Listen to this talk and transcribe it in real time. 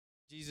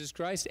Jesus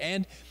Christ,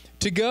 and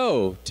to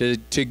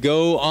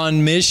go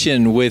on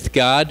mission with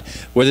God,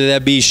 whether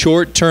that be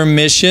short-term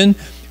mission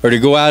or to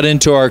go out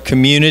into our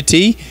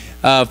community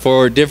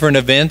for different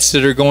events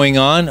that are going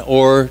on,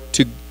 or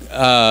to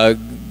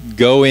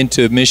go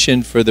into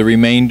mission for the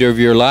remainder of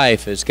your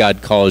life as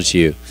God calls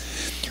you.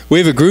 We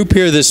have a group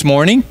here this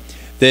morning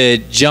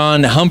that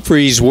John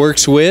Humphreys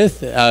works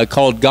with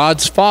called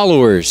God's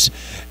Followers,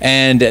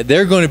 and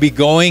they're going to be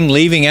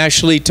leaving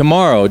actually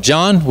tomorrow.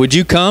 John, would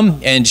you come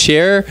and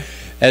share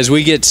as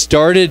we get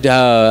started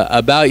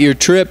about your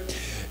trip?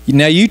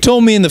 Now, you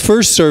told me in the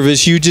first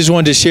service you just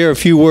wanted to share a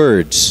few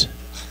words.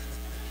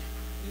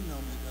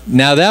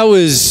 Now, that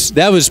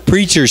was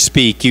preacher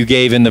speak you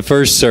gave in the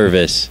first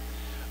service.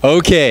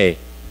 Okay.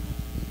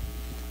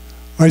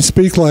 I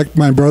speak like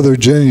my brother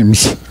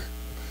James.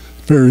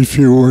 Very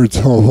few words,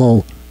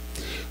 ho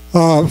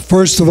ho.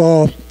 First of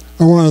all,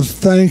 I want to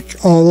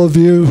thank all of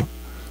you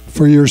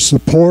for your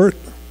support,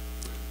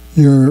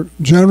 your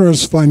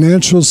generous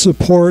financial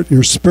support,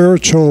 your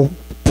spiritual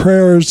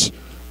prayers,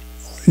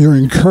 your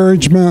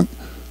encouragement.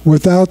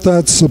 Without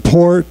that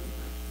support,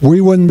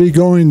 we wouldn't be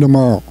going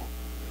tomorrow.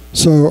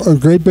 So a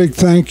great big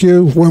thank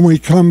you. When we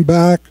come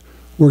back,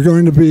 we're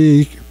going to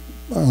be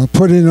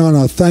putting on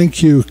a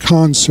thank you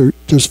concert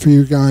just for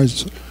you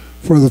guys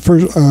for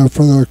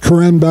the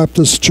Korean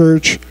Baptist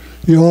Church.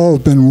 You all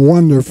have been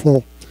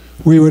wonderful.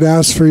 We would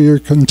ask for your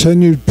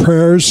continued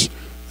prayers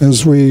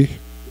as we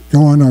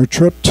go on our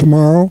trip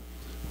tomorrow.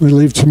 We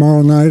leave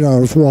tomorrow night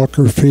out of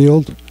Walker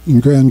Field in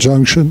Grand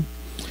Junction.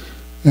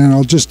 And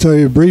I'll just tell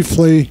you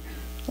briefly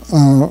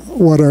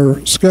what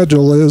our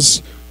schedule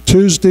is.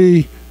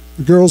 Tuesday,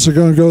 the girls are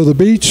going to go to the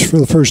beach for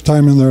the first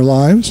time in their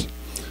lives.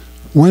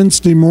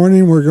 Wednesday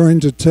morning, we're going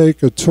to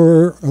take a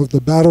tour of the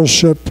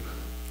battleship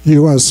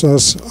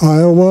USS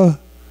Iowa.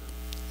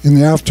 In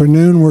the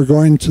afternoon, we're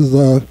going to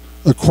the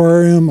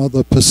Aquarium of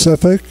the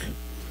Pacific.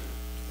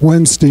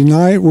 Wednesday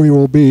night, we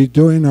will be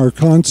doing our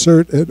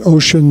concert at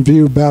Ocean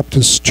View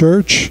Baptist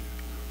Church.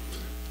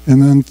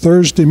 And then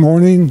Thursday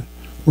morning,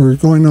 we're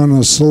going on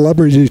a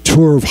celebrity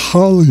tour of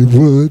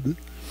Hollywood.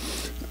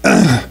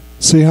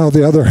 See how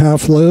the other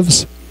half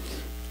lives.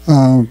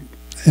 And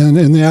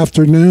in the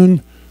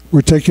afternoon,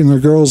 we're taking the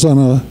girls on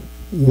a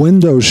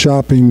window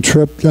shopping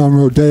trip down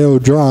Rodeo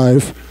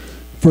Drive.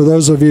 For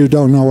those of you who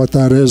don't know what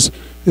that is,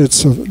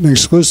 it's an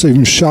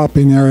exclusive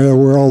shopping area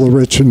where all the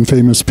rich and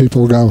famous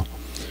people go.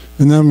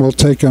 And then we'll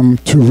take them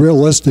to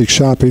realistic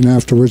shopping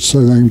afterwards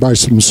so they can buy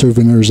some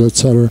souvenirs,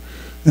 etc.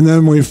 And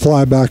then we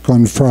fly back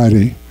on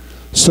Friday.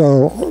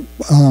 So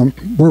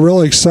we're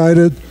really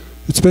excited.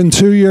 It's been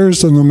 2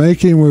 years in the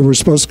making. We were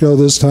supposed to go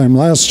this time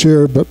last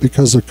year, but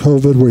because of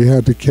COVID, we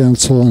had to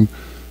cancel and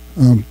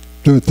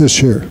do it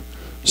this year.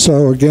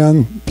 So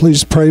again,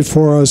 please pray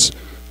for us,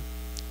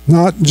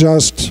 not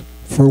just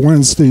for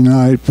Wednesday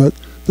night, but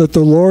that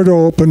the Lord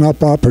will open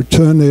up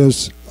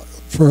opportunities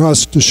for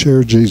us to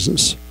share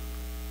Jesus.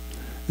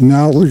 And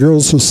now the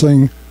girls will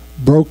sing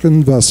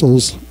Broken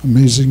Vessels,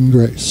 Amazing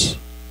Grace.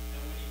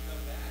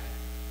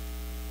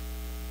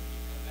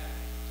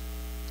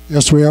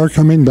 Yes, we are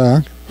coming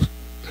back.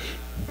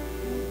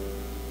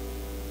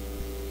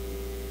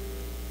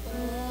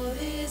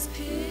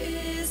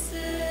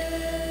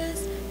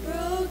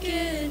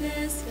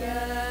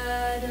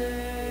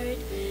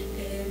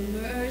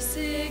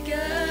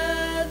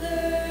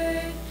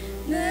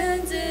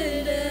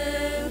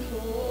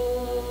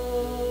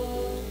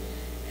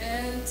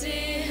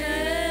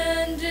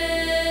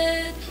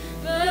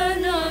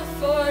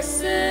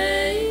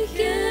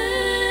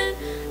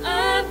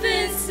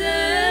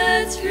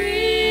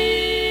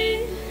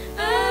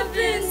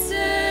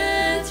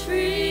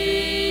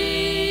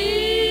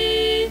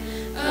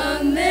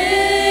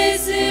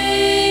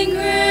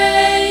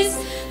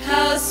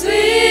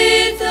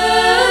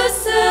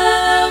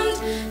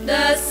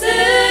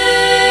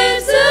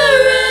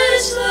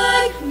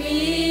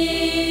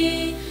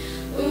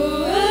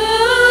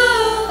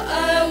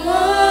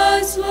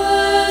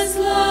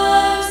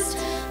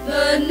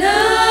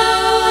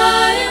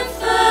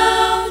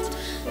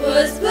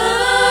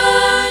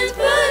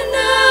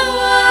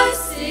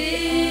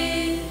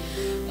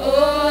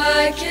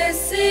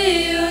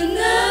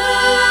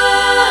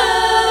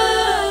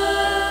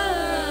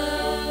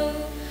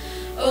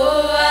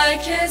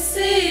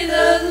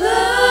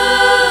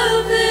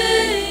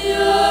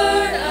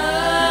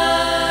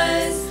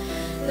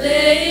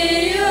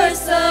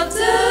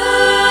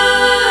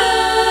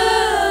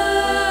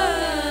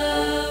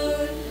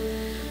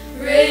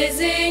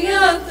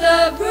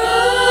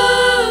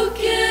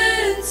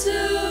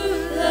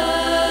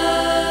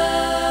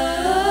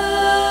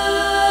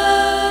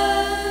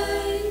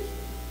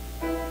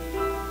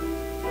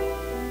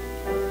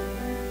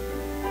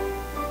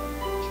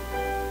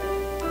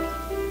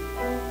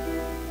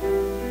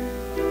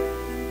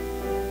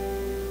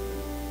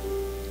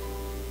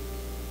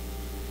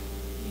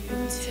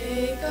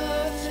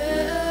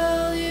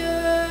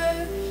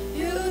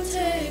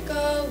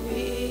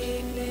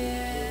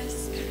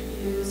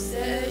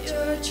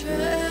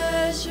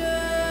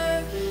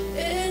 Treasure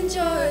in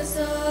jars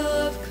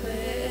of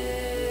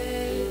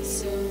clay.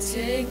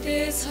 Take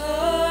this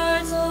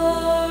heart,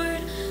 Lord,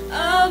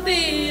 I'll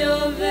be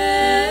your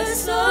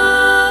vessel,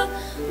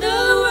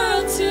 the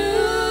world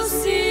to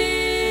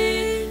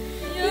see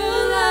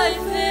your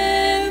life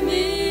in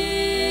me.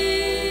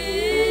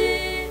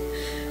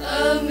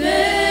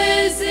 Amazing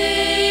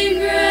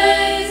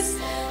grace,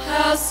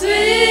 how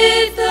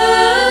sweet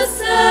the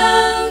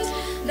sound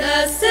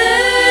that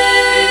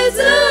saves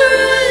a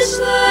wretch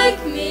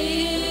like me.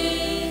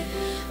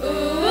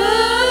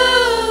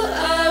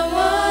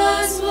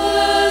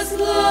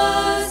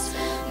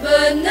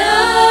 But now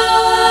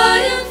I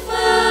am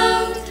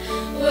found,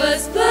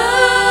 was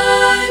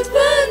blind,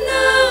 but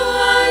now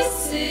I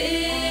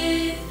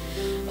see.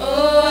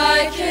 Oh,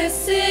 I can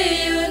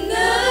see you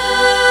now.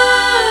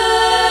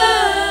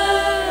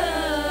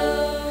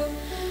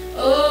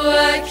 Oh,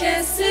 I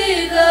can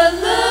see the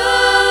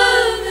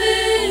love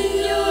in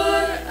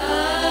your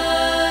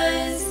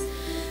eyes,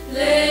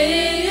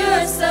 laying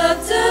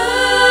yourself down,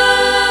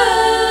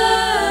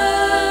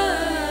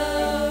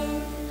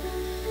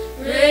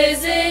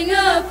 raising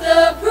up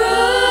the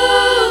broken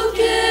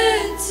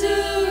to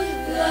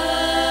life.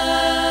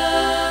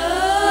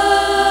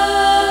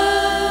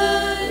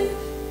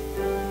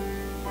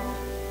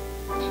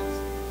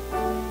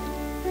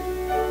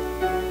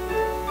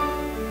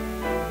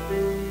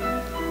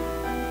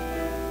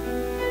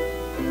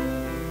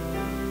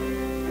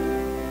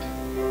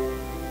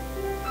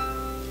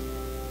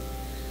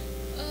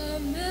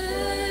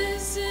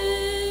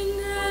 Amazing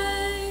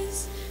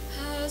grace,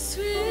 how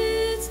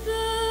sweet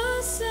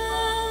the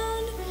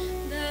sound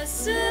that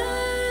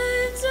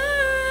saves a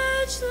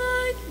wretch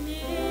like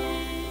me.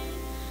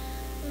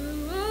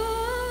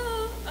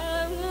 Oh,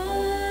 I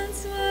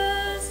once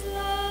was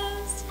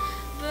lost,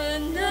 but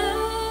now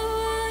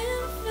I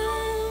am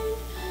found,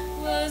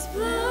 was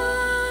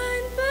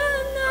blind,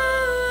 but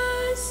now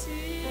I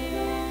see.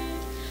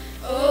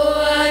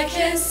 Oh, I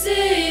can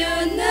see you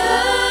now.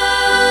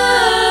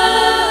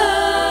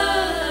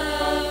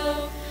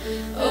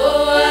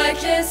 Oh, I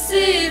can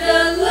see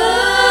the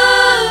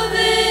love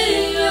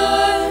in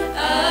your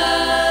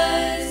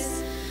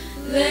eyes,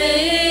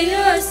 laying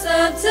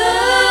yourself down,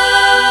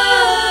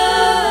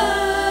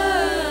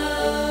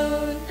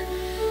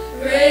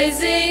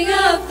 raising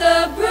up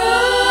the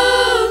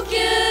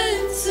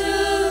broken to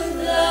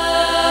life.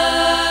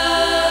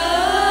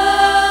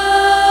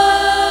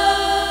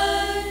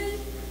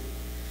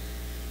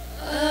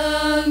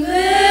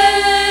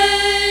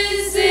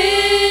 Amazing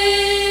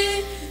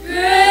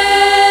grace.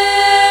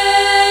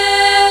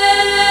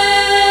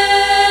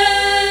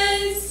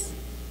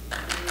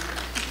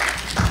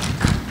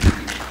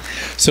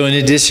 So in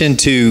addition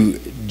to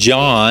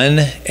John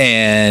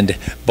and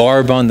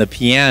Barb on the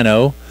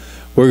piano,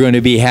 we're going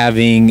to be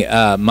having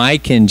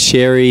Mike and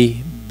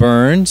Sherry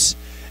Burns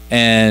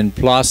and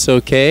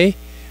Plasoke,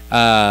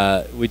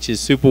 which is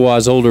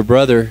Supawa's older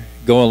brother,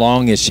 go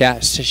along as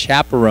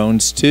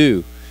chaperones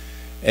too.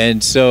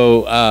 And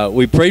so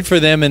we prayed for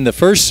them in the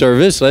first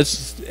service.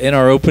 Let's, in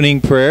our opening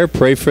prayer,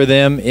 pray for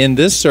them in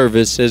this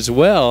service as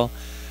well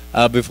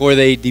before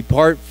they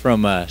depart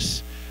from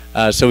us.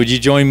 So would you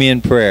join me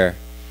in prayer?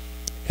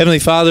 Heavenly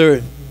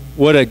Father,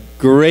 what a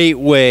great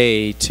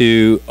way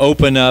to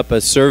open up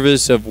a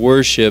service of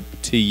worship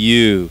to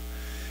you,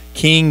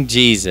 King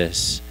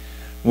Jesus.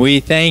 We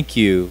thank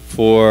you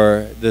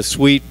for the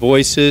sweet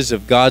voices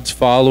of God's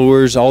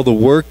followers, all the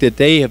work that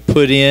they have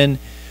put in,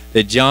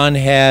 that John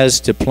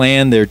has to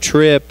plan their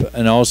trip,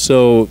 and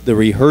also the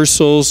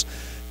rehearsals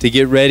to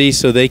get ready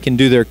so they can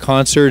do their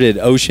concert at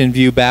Ocean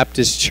View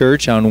Baptist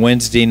Church on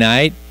Wednesday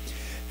night.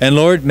 And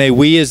Lord, may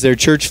we as their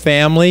church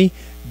family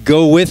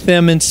go with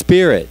them in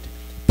spirit,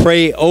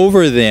 pray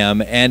over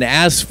them, and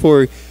ask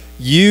for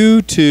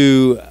you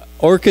to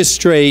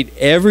orchestrate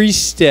every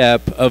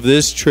step of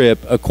this trip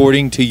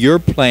according to your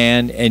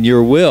plan and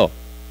your will.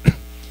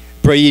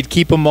 Pray you'd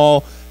keep them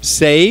all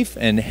safe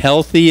and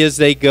healthy as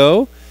they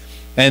go,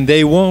 and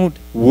they won't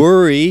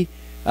worry,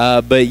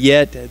 but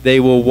yet they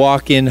will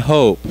walk in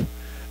hope.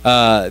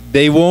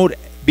 They won't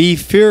be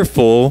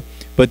fearful,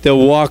 but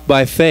they'll walk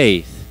by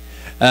faith.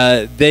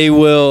 They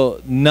will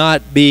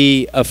not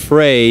be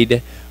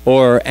afraid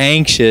or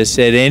anxious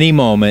at any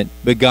moment,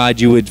 but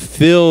God, you would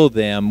fill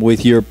them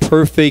with your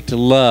perfect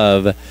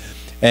love,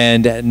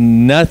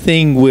 and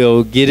nothing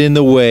will get in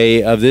the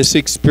way of this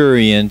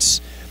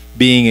experience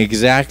being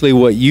exactly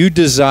what you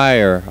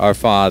desire, our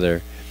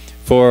Father,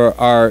 for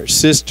our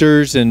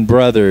sisters and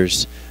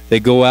brothers that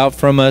go out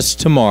from us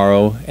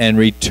tomorrow and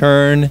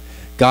return,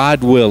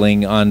 God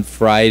willing, on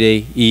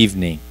Friday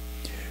evening.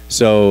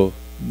 So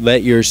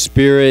let your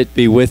spirit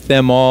be with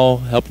them all.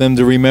 Help them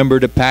to remember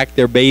to pack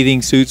their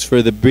bathing suits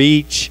for the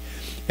beach,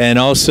 and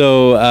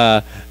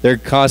also their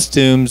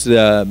costumes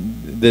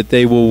that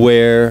they will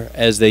wear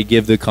as they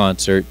give the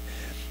concert.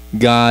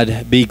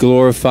 God, be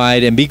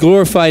glorified, and be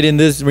glorified in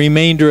this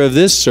remainder of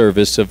this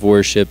service of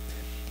worship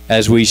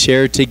as we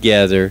share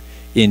together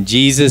in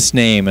Jesus'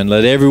 name. And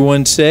let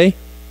everyone say,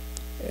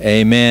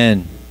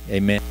 amen.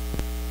 Amen.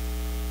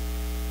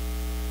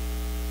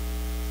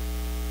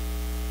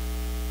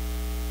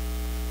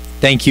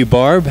 Thank you,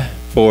 Barb,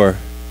 for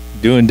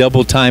doing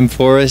double time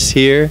for us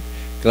here.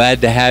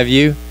 Glad to have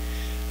you.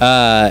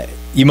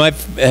 You might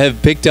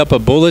have picked up a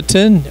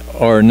bulletin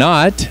or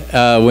not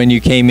when you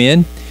came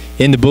in.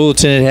 In the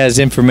bulletin, it has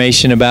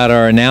information about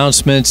our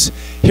announcements.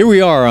 Here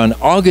we are on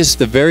August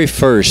the very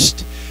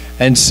 1st.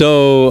 And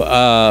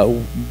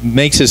so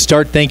makes us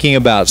start thinking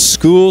about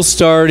school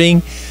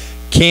starting,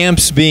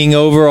 camps being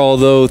over,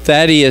 although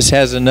Thaddeus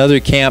has another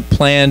camp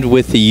planned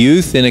with the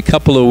youth in a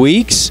couple of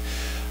weeks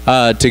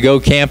to go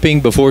camping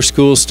before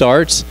school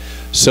starts.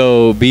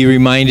 So be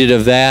reminded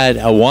of that.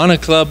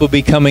 Awana Club will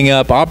be coming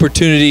up.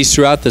 Opportunities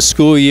throughout the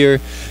school year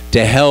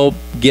to help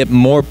get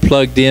more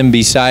plugged in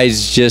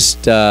besides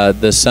just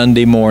the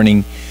Sunday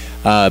morning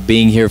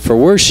being here for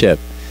worship.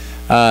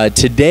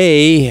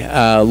 Today,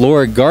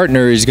 Laura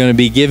Gartner is going to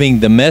be giving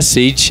the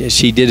message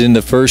she did in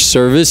the first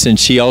service, and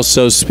she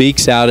also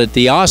speaks out at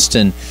the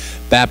Austin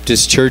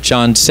Baptist Church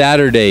on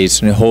Saturdays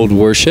and hold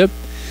worship.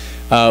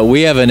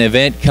 We have an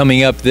event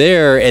coming up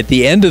there at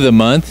the end of the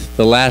month,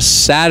 the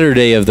last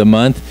Saturday of the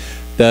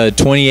month, the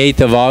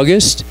 28th of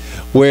August,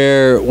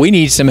 where we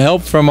need some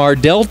help from our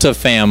Delta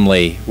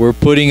family. We're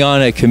putting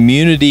on a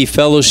community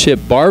fellowship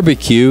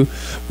barbecue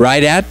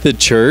right at the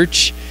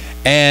church,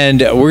 and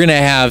we're going to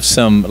have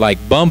some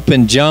like bump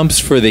and jumps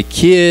for the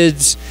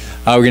kids.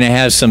 We're going to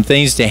have some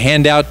things to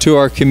hand out to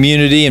our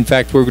community. In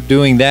fact, we're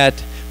doing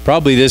that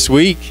probably this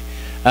week.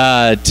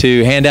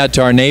 To hand out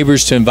to our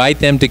neighbors to invite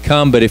them to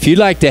come. But if you'd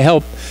like to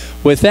help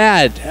with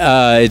that,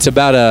 it's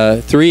about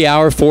a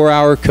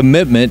 4-hour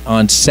commitment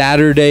on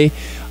Saturday,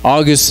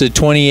 August the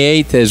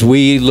 28th, as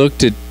we look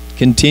to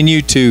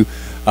continue to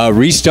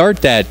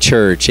restart that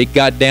church. It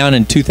got down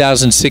in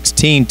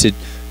 2016 to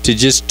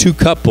just 2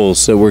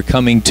 couples that were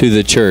coming to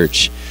the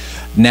church.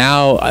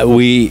 Now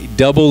we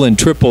double and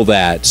triple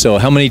that. So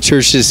how many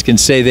churches can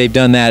say they've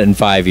done that in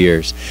 5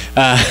 years?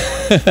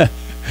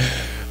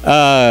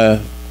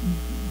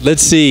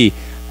 Let's see.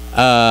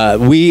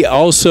 We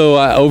also,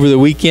 over the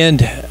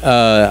weekend,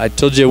 I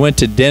told you I went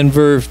to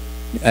Denver,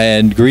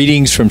 and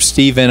greetings from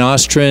Steve Van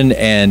Ostrin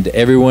and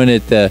everyone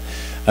at the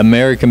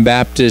American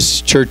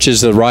Baptist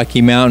Churches of the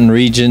Rocky Mountain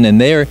region, and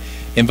they're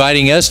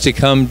inviting us to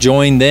come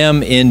join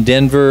them in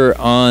Denver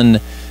at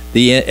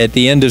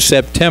the end of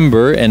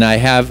September, and I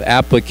have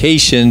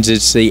applications.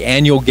 It's the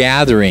annual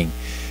gathering,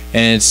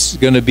 and it's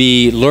going to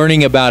be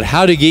learning about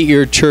how to get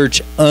your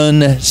church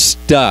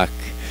unstuck.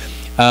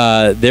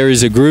 There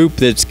is a group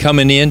that's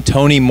coming in,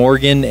 Tony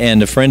Morgan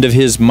and a friend of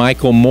his,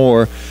 Michael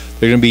Moore.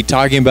 They're going to be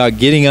talking about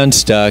getting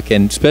unstuck,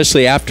 and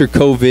especially after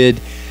COVID,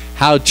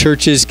 how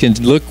churches can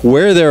look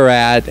where they're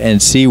at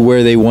and see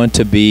where they want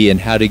to be and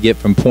how to get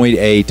from point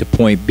A to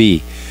point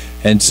B.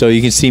 And so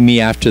you can see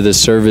me after the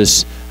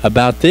service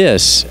about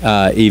this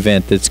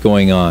event that's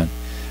going on.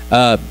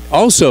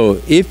 Also,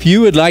 if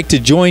you would like to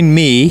join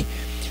me,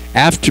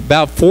 after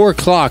about 4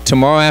 o'clock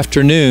tomorrow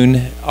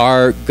afternoon,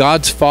 our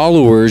God's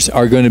followers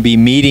are going to be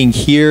meeting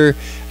here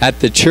at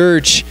the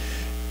church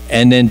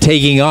and then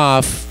taking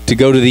off to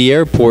go to the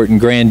airport in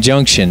Grand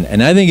Junction.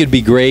 And I think it'd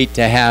be great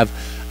to have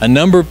a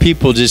number of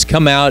people just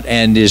come out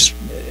and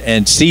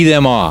see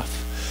them off.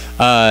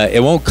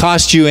 It won't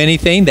cost you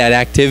anything. That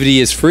activity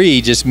is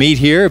free. Just meet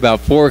here about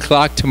 4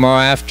 o'clock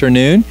tomorrow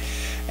afternoon,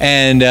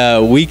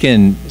 and we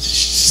can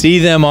see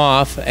them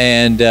off.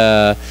 And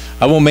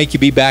I won't make you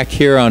be back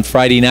here on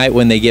Friday night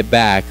when they get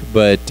back,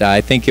 but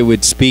I think it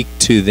would speak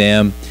to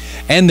them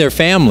and their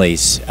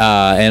families.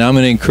 And I'm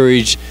going to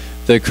encourage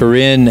the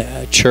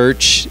Korean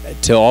church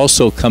to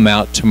also come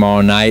out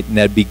tomorrow night, and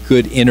that'd be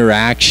good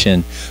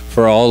interaction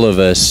for all of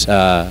us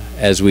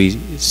as we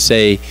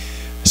say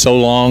so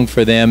long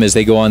for them as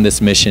they go on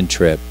this mission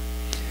trip.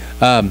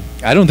 I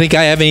don't think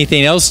I have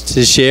anything else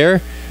to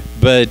share,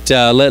 but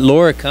let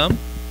Laura come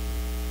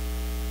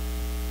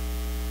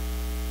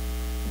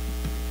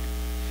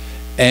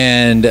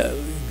and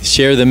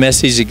share the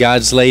message that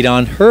God's laid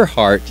on her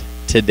heart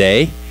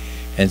today.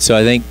 And so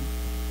I think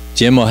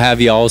Jim will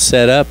have you all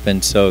set up,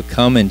 and so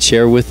come and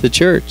share with the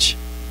church.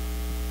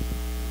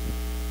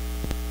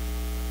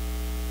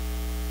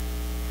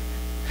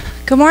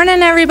 Good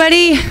morning,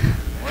 everybody.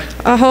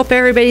 I hope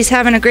everybody's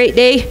having a great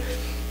day.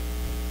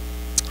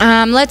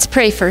 Let's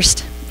pray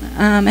first.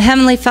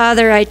 Heavenly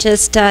Father, I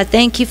just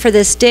thank you for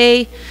this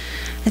day.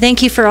 I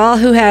thank you for all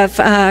who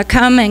have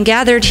come and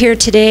gathered here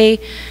today.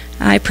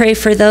 I pray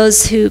for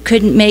those who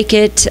couldn't make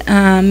it.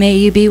 May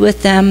you be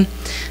with them.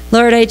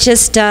 Lord, I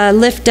just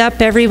lift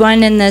up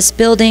everyone in this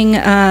building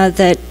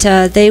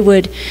that they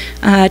would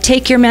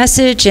take your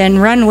message and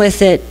run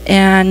with it,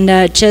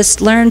 and just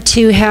learn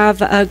to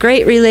have a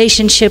great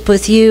relationship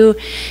with you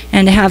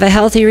and have a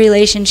healthy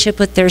relationship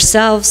with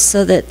themselves,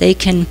 so that they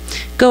can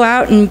go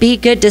out and be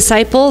good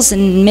disciples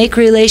and make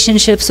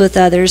relationships with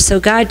others. So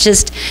God,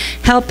 just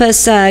help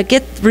us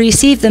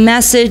receive the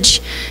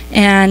message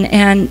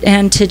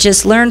and to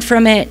just learn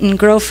from it and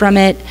grow from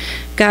it.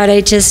 God,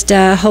 I just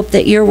hope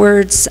that your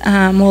words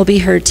will be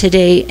heard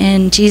today.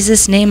 In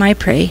Jesus' name I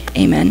pray.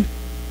 Amen.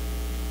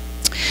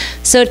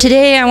 So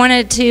today I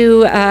wanted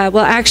to,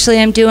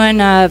 I'm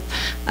doing a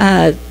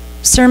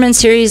sermon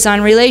series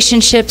on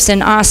relationships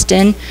in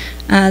Austin.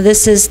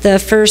 This is the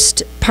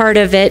first part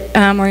of it.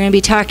 We're going to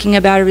be talking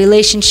about a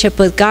relationship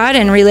with God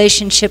and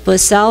relationship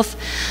with self.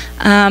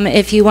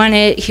 If you want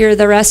to hear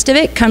the rest of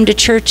it, come to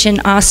church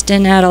in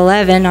Austin at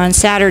 11 on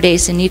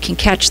Saturdays and you can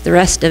catch the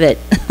rest of it.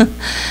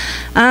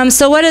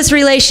 So what does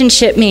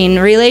relationship mean?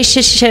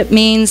 Relationship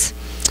means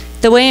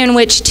the way in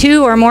which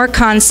two or more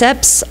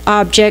concepts,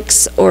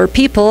 objects, or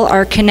people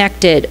are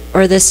connected,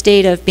 or the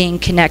state of being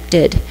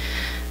connected.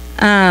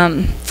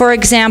 For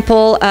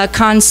example, a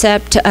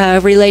concept, a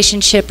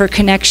relationship or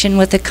connection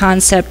with a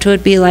concept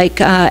would be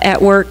like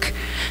at work.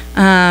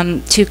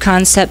 Two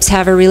concepts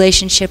have a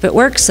relationship at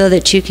work so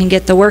that you can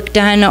get the work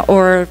done,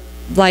 or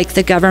like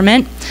the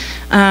government.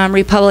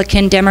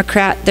 Republican,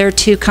 Democrat, they're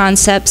two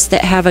concepts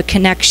that have a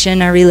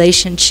connection, a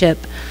relationship.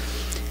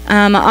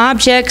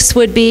 Objects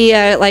would be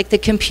like the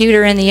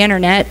computer and the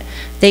internet.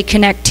 They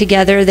connect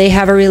together, they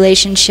have a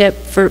relationship,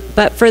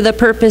 but for the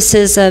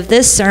purposes of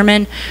this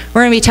sermon,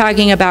 we're going to be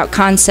talking about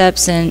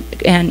concepts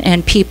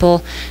and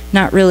people,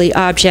 not really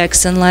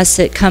objects, unless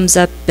it comes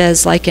up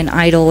as like an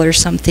idol or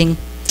something.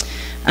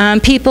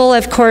 People,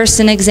 of course,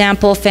 an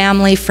example,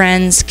 family,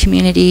 friends,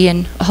 community,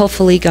 and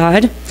hopefully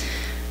God.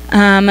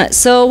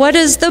 So what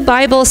does the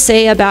Bible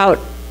say about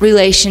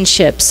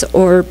relationships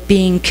or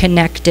being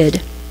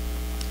connected?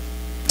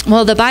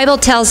 Well, the Bible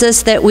tells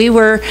us that we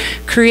were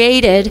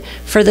created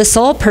for the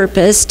sole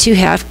purpose to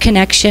have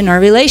connection or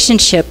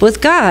relationship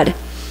with God.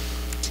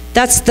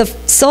 That's the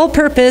sole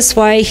purpose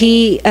why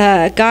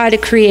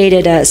God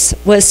created us,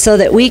 was so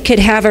that we could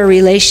have a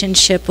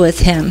relationship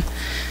with Him.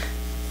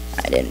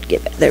 I didn't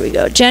give it. There we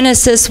go.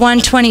 Genesis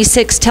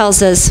 1:26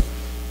 tells us,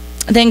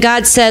 "Then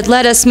God said,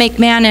 'Let us make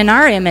man in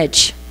our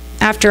image,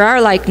 after our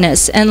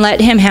likeness, and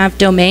let him have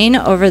domain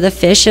over the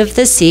fish of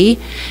the sea,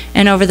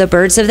 and over the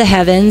birds of the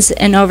heavens,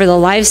 and over the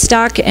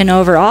livestock, and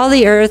over all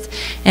the earth,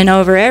 and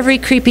over every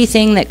creepy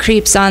thing that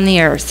creeps on the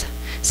earth.'"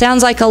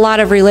 Sounds like a lot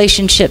of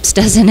relationships,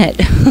 doesn't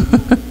it?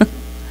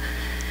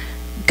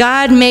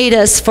 God made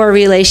us for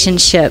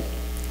relationship.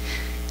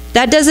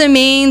 That doesn't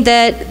mean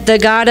that the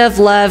God of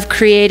love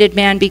created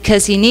man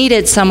because he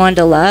needed someone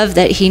to love,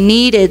 that he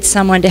needed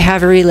someone to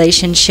have a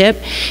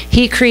relationship.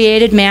 He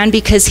created man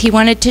because he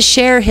wanted to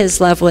share his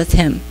love with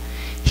him.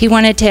 He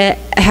wanted to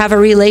have a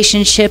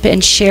relationship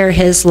and share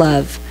his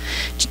love.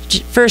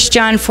 1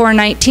 John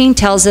 4:19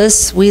 tells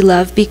us we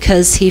love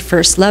because he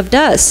first loved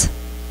us.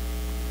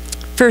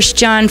 1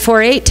 John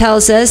 4:8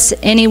 tells us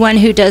anyone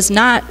who does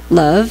not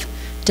love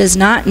does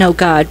not know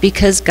God,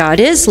 because God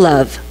is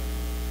love.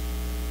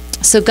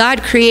 So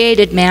God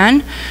created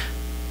man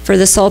for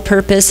the sole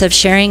purpose of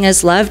sharing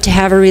his love, to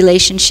have a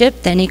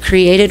relationship. Then he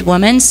created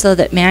woman so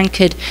that man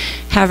could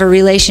have a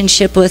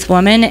relationship with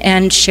woman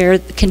and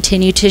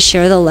continue to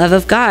share the love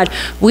of God.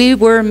 We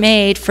were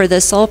made for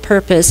the sole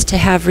purpose to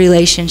have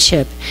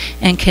relationship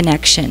and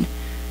connection.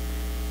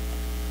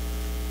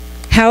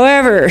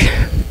 However,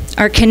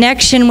 our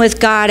connection with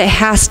God, it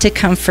has to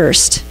come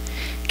first.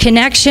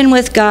 Connection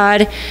with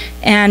God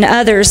and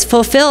others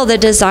fulfill the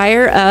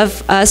desire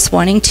of us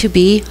wanting to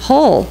be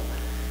whole.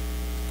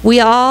 We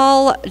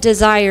all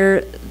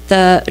desire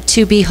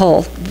to be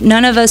whole.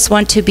 None of us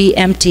want to be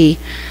empty.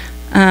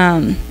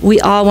 We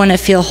all want to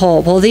feel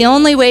whole. Well, the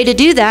only way to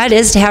do that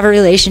is to have a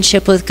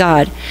relationship with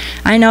God.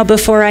 I know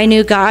before I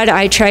knew God,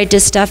 I tried to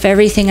stuff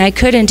everything I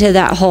could into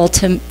that hole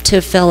to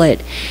fill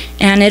it.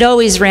 And it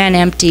always ran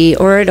empty,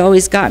 or it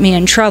always got me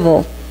in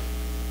trouble.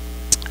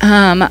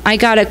 I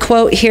got a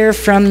quote here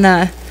from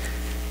if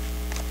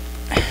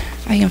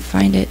I can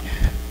find it,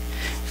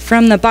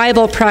 from the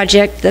Bible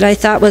Project that I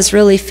thought was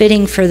really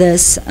fitting for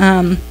this.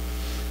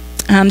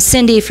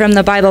 Cindy from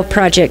the Bible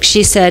Project,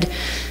 she said,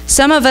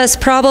 "Some of us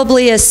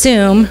probably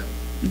assume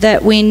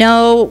that we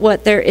know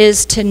what there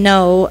is to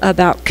know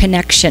about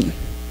connection.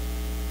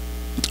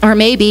 Or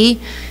maybe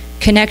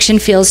connection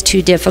feels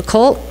too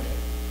difficult,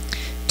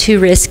 too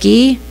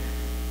risky,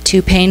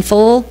 too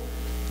painful,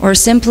 or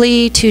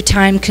simply too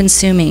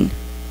time-consuming.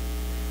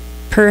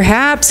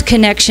 Perhaps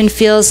connection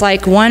feels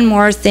like one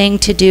more thing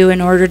to do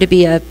in order to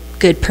be a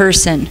good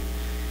person,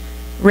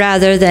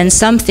 rather than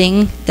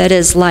something that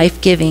is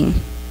life-giving.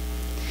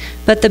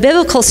 But the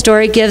biblical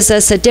story gives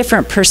us a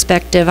different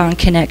perspective on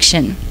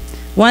connection,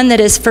 one that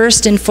is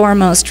first and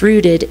foremost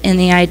rooted in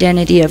the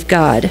identity of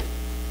God.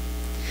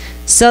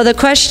 So the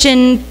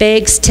question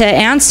begs to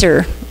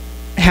answer,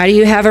 how do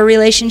you have a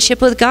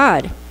relationship with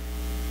God?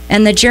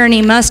 And the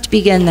journey must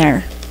begin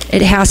there.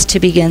 It has to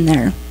begin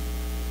there.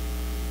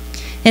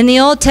 In the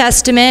Old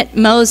Testament,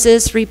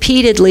 Moses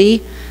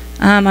repeatedly,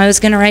 I was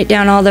going to write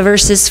down all the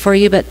verses for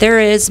you, but there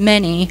is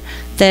many,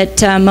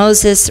 that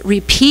Moses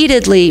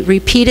repeatedly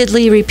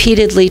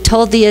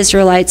told the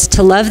Israelites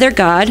to love their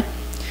God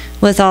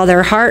with all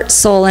their heart,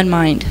 soul, and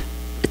mind,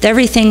 with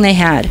everything they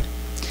had.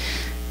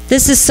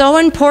 This is so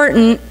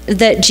important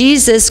that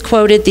Jesus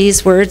quoted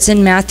these words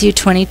in Matthew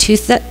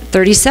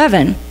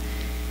 22:37.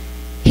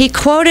 He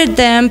quoted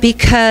them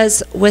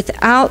because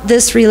without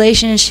this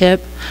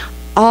relationship,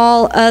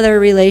 all other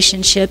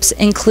relationships,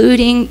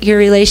 including your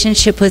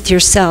relationship with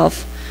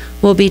yourself,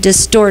 will be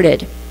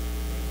distorted.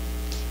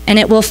 And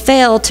it will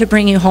fail to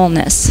bring you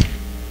wholeness.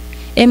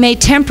 It may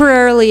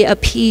temporarily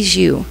appease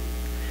you,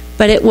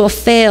 but it will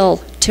fail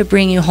to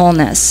bring you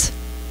wholeness.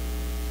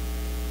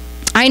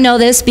 I know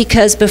this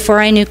because before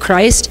I knew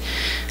Christ,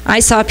 I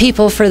saw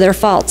people for their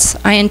faults.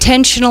 I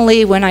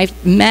intentionally, when I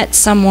met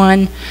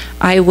someone,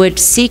 I would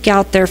seek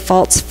out their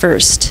faults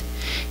first.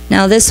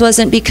 Now, this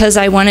wasn't because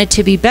I wanted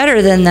to be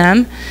better than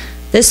them.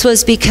 This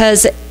was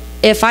because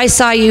if I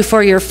saw you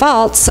for your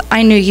faults,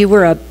 I knew you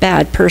were a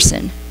bad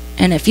person.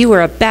 And if you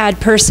were a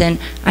bad person,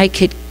 I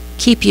could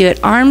keep you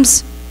at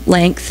arm's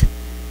length,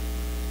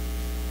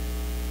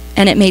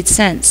 and it made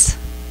sense.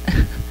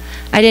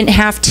 I didn't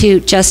have to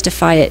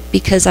justify it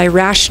because I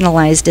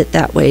rationalized it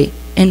that way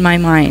in my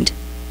mind.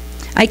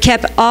 I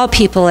kept all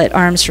people at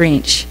arm's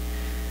reach.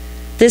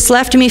 This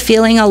left me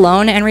feeling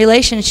alone and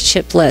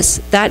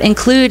relationshipless. That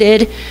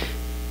included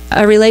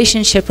a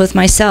relationship with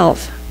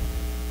myself.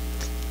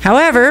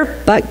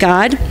 However, but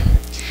God,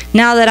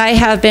 now that I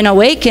have been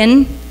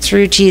awakened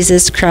through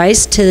Jesus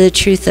Christ to the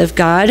truth of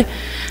God,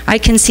 I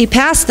can see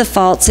past the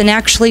faults and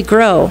actually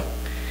grow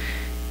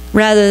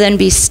rather than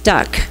be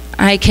stuck.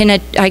 I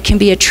can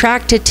be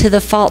attracted to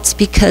the faults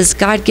because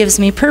God gives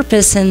me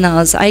purpose in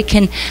those. I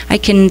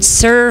can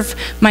serve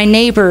my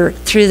neighbor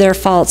through their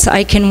faults.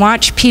 I can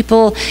watch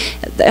people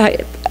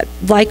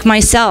like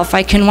myself.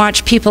 I can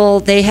watch people,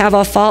 they have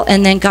a fault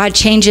and then God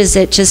changes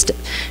it just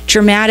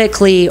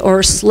dramatically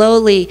or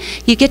slowly.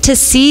 You get to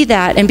see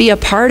that and be a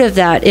part of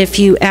that if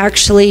you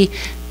actually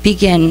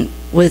begin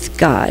with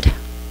God.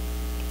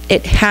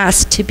 It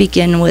has to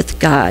begin with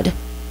God.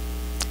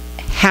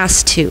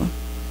 Has to.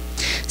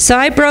 So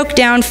I broke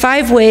down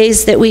 5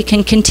 ways that we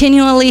can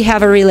continually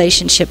have a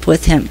relationship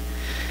with Him.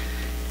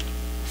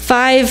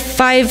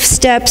 Five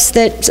steps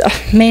that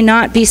may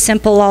not be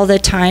simple all the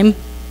time,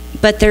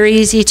 but they're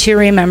easy to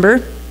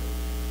remember.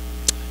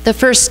 The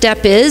first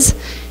step is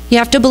you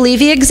have to believe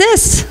He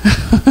exists.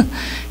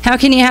 How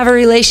can you have a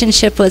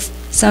relationship with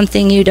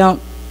something you don't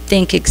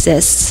think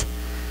exists?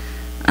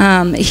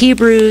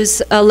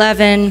 Hebrews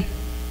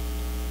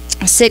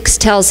 11:6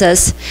 tells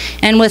us,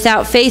 and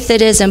without faith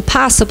it is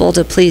impossible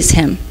to please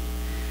Him.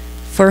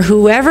 For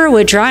whoever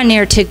would draw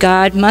near to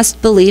God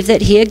must believe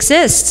that He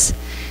exists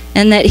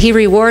and that He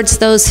rewards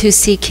those who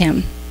seek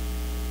Him.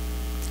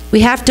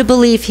 We have to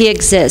believe He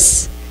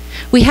exists.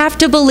 We have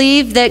to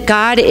believe that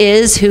God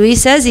is who He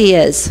says He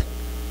is.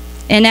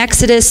 In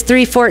Exodus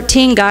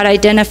 3:14, God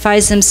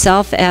identifies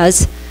Himself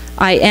as,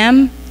 I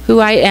am who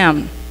I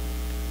am.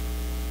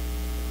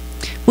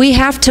 We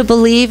have to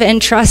believe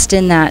and trust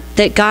in that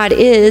God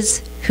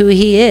is who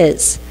He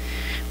is.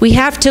 We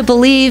have to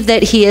believe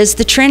that He is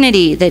the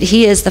Trinity, that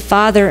He is the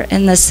Father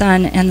and the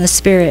Son and the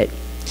Spirit.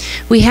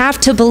 We have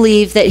to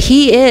believe that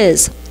He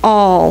is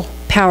all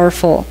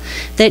powerful,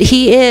 that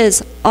He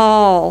is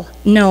all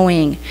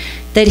knowing,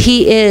 that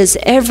He is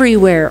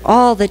everywhere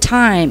all the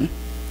time.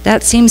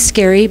 That seems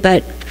scary,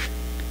 but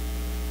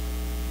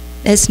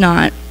it's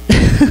not.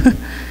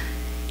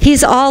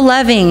 He's all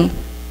loving.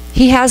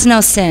 He has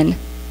no sin.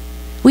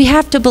 We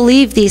have to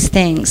believe these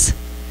things.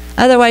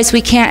 Otherwise,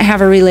 we can't have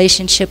a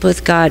relationship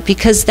with God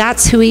because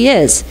that's who He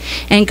is.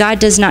 And God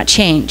does not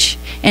change.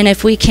 And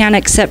if we can't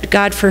accept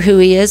God for who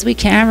He is, we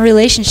can't have a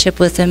relationship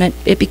with Him.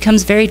 It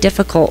becomes very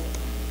difficult.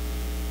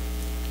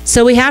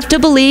 So we have to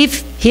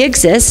believe He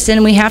exists,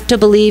 and we have to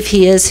believe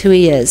He is who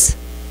He is.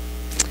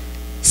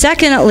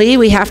 Secondly,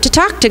 we have to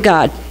talk to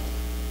God.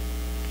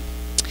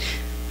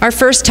 Our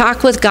first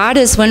talk with God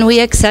is when we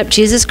accept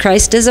Jesus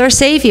Christ as our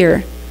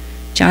Savior.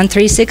 John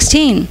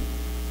 3:16.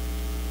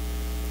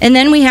 And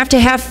then we have to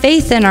have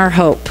faith in our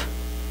hope.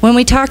 When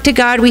we talk to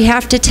God, we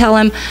have to tell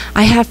Him,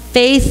 I have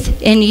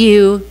faith in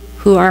You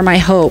who are my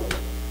hope.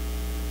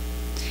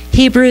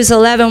 Hebrews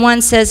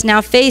 11:1 says,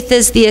 now faith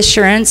is the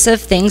assurance of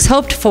things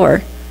hoped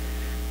for,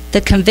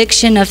 the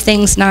conviction of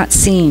things not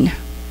seen.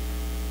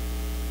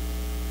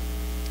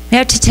 We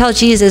have to tell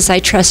Jesus, I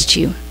trust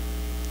You.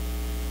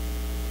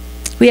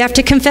 We have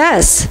to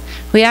confess.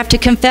 We have to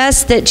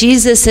confess that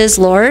Jesus is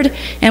Lord,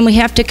 and we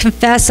have to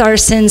confess our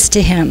sins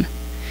to Him.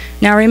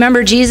 Now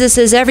remember, Jesus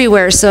is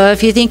everywhere, so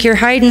if you think you're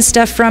hiding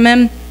stuff from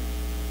Him,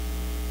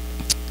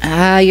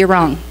 you're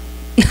wrong.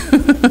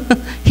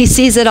 He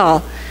sees it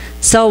all.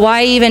 So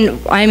why even,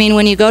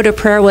 when you go to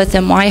prayer with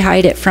Him, why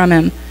hide it from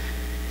Him?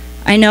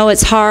 I know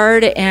it's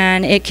hard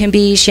and it can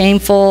be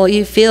shameful.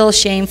 You feel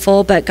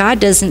shameful, but God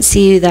doesn't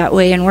see you that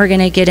way, and we're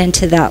going to get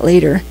into that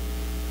later.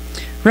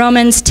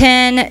 Romans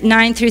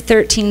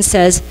 10:9-13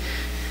 says,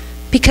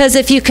 because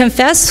if you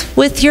confess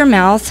with your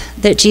mouth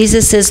that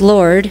Jesus is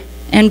Lord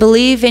and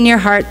believe in your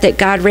heart that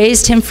God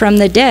raised Him from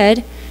the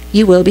dead,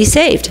 you will be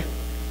saved.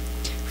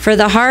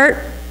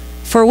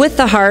 For with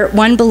the heart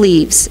one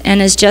believes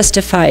and is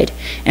justified,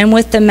 and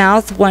with the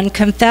mouth one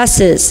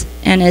confesses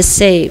and is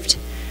saved.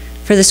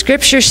 For the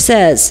Scripture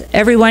says,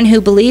 everyone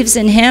who believes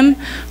in Him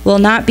will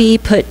not be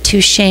put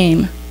to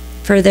shame.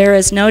 For there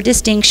is no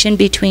distinction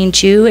between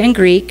Jew and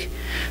Greek,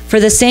 for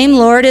the same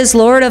Lord is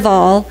Lord of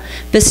all,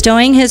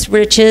 bestowing His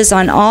riches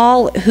on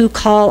all who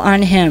call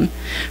on Him.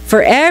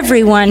 For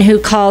everyone who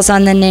calls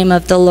on the name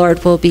of the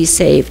Lord will be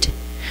saved.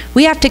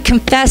 We have to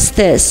confess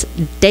this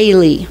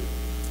daily.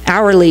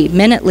 hourly,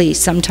 minutely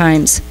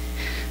sometimes.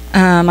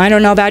 I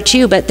don't know about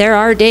you, but there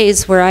are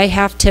days where I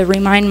have to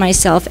remind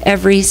myself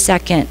every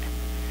second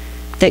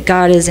that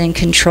God is in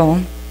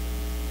control.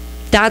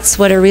 That's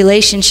what a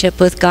relationship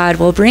with God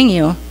will bring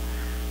you.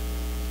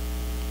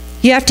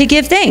 You have to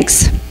give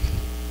thanks.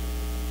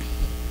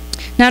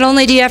 Not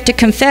only do you have to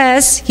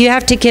confess, you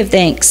have to give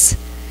thanks.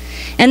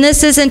 And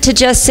this isn't to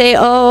just say,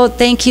 oh,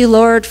 thank you,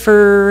 Lord,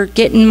 for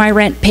getting my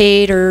rent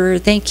paid, or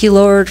thank you,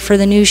 Lord, for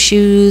the new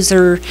shoes,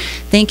 or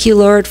thank you,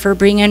 Lord, for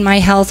bringing my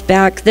health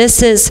back.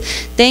 This is,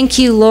 thank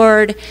you,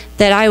 Lord,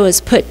 that I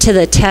was put to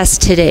the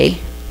test today.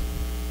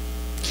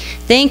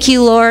 Thank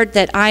you, Lord,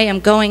 that I am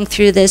going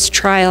through this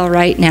trial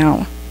right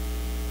now.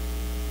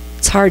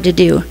 It's hard to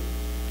do.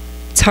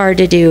 It's hard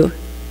to do.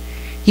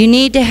 You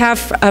need to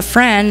have a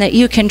friend that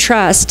you can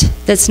trust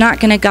that's not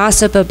going to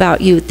gossip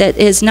about you, that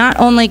is not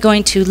only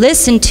going to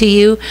listen to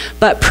you,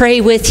 but pray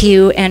with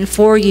you and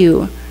for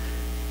you.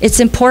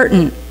 It's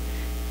important.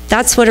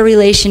 That's what a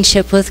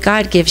relationship with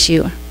God gets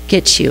you.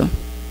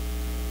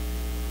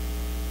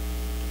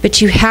 But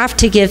you have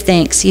to give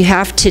thanks. You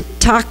have to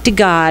talk to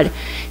God.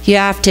 You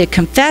have to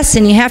confess,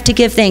 and you have to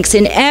give thanks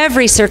in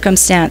every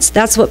circumstance.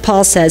 That's what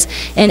Paul says.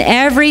 In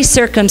every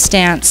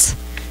circumstance,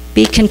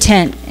 be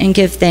content and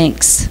give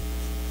thanks.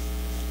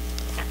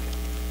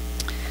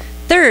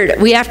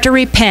 Third, we have to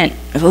repent.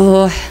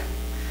 Oh,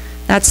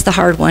 that's the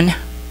hard one.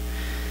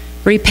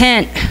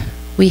 Repent.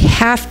 We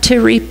have to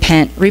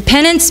repent.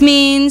 Repentance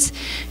means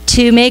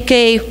to make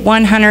a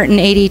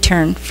 180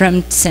 turn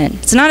from sin.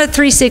 It's not a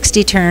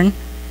 360 turn.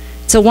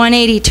 It's a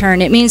 180 turn.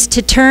 It means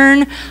to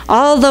turn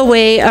all the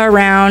way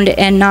around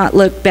and not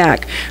look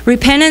back.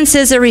 Repentance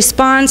is a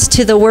response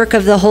to the work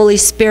of the Holy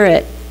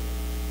Spirit.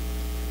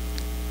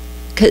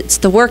 It's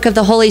the work of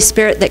the Holy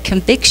Spirit that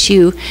convicts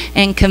you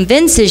and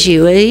convinces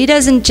you. He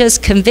doesn't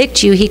just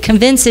convict you, he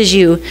convinces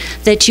you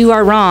that you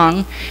are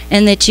wrong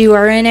and that you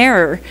are in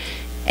error.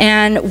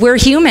 And we're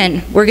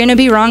human. We're going to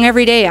be wrong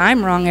every day.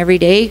 I'm wrong every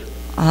day,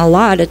 a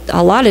lot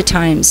of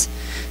times.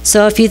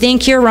 So if you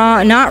think you're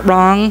wrong, not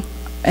wrong,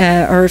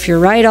 or if you're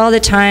right all the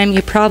time,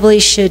 you probably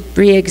should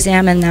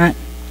re-examine that.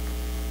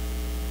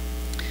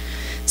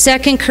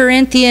 2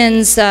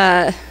 Corinthians,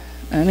 let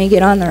me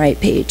get on the right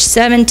page,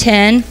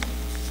 7:10.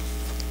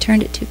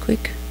 Turned it too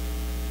quick.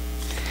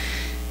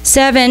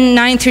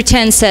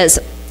 7:9-10 says,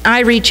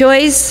 I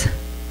rejoice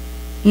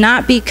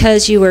not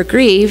because you were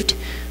grieved,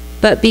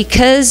 but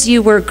because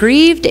you were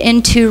grieved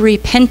into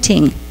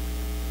repenting.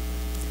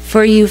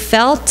 For you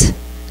felt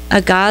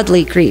a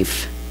godly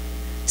grief,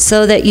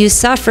 so that you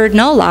suffered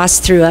no loss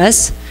through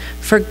us.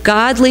 For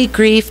godly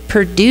grief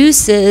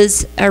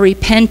produces a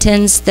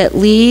repentance that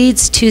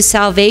leads to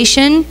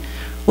salvation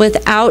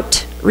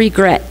without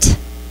regret.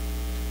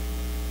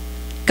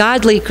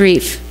 Godly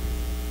grief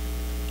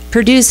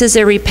produces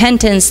a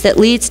repentance that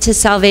leads to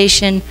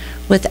salvation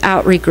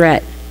without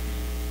regret.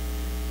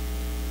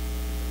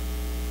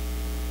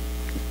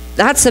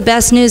 That's the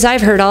best news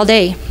I've heard all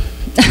day.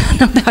 I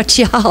don't know about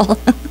y'all.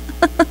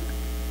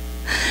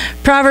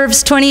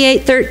 Proverbs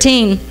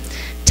 28:13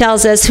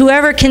 tells us,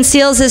 whoever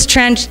conceals his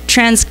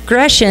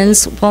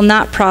transgressions will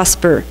not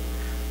prosper,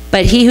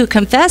 but he who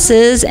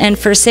confesses and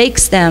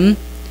forsakes them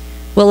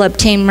will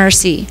obtain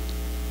mercy.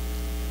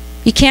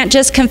 You can't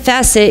just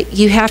confess it,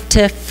 you have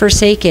to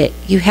forsake it.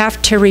 You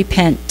have to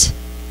repent.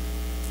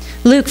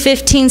 Luke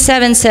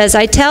 15:7 says,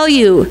 I tell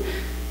you,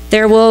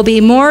 there will be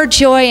more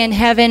joy in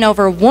heaven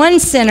over one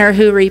sinner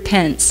who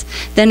repents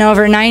than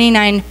over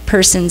 99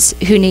 persons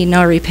who need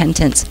no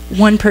repentance.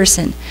 One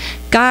person.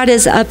 God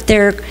is up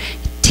there,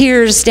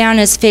 tears down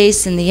his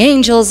face, and the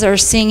angels are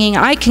singing.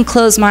 I can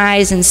close my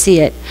eyes and see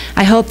it.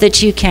 I hope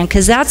that you can,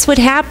 because that's what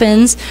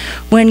happens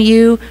when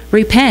you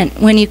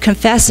repent, when you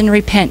confess and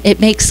repent. It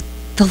makes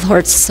the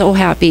Lord so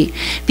happy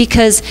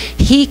because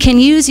he can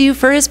use you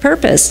for his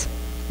purpose.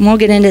 And we'll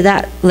get into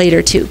that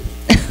later too.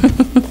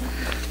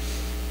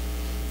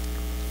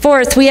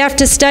 Fourth, we have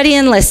to study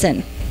and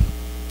listen.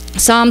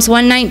 Psalms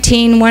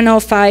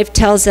 119:105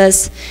 tells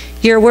us,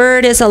 your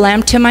word is a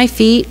lamp to my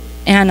feet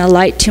and a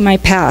light to my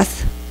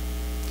path.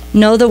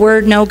 Know the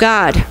word, know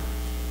God,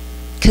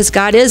 because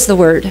God is the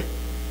word.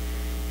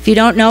 If you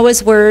don't know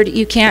his word,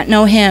 you can't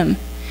know him.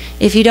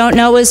 If you don't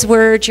know his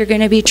word, you're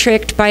going to be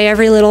tricked by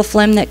every little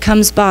phlegm that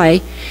comes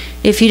by.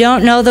 If you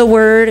don't know the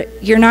word,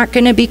 you're not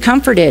going to be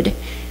comforted,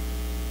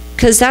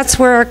 because that's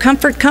where our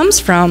comfort comes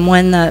from.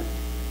 When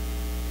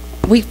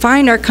we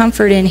find our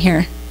comfort in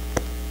here.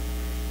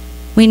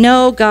 We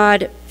know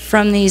God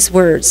from these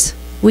words.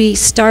 We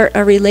start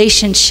a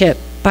relationship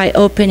by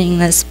opening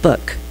this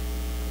book.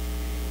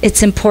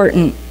 It's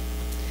important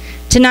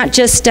to not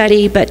just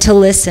study, but to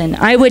listen.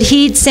 I would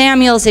heed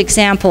Samuel's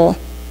example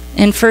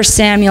in 1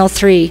 Samuel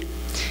 3.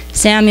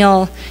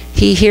 Samuel,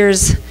 he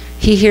hears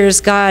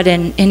God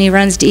and he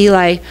runs to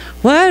Eli.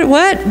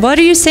 What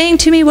are you saying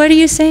to me? What are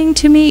you saying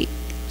to me?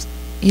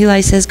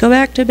 Eli says, go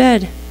back to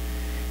bed.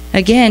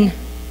 Again,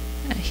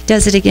 he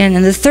does it again.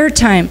 And the third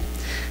time.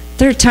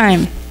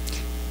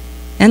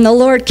 And the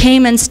Lord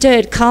came and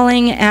stood,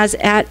 calling as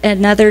at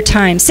another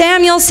time,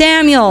 Samuel,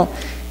 Samuel.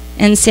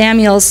 And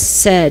Samuel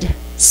said,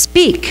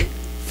 Speak,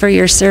 for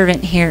your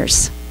servant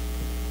hears.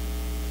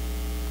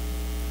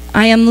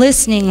 I am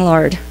listening,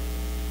 Lord.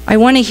 I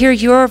want to hear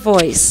your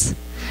voice.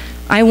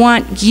 I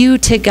want you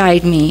to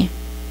guide me.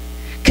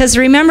 Because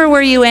remember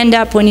where you end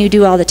up when you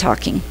do all the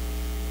talking.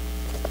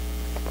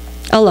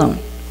 Alone.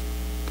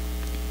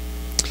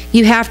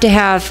 You have to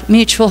have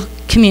mutual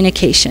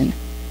communication.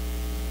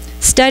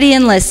 Study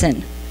and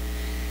listen.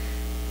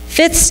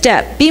 Fifth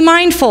step, be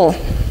mindful.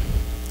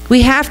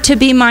 We have to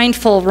be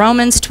mindful.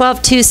 Romans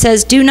 12:2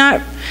 says, do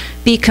not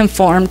be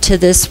conformed to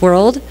this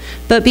world,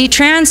 but be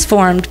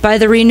transformed by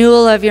the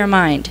renewal of your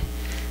mind,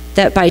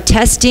 that by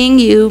testing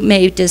you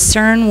may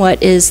discern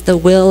what is the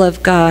will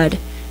of God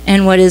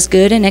and what is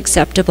good and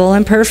acceptable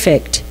and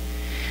perfect.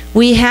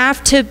 We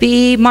have to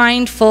be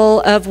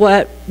mindful of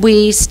what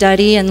we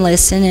study and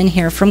listen and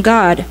hear from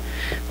God.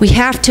 We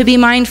have to be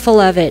mindful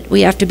of it.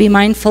 We have to be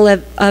mindful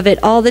of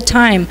it all the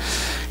time,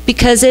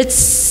 because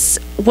it's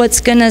what's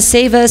going to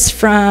save us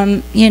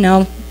from,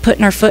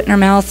 putting our foot in our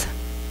mouth,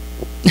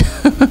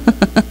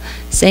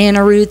 saying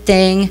a rude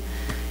thing,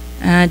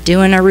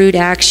 doing a rude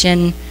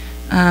action,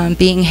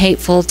 being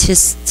hateful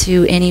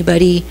to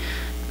anybody.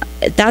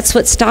 That's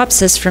what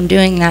stops us from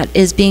doing that,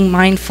 is being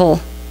mindful.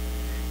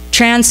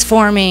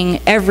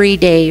 Transforming every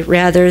day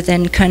rather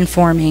than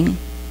conforming.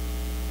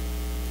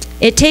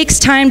 It takes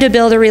time to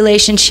build a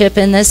relationship,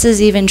 and this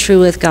is even true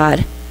with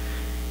God.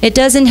 It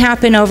doesn't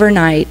happen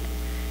overnight.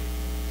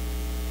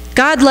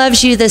 God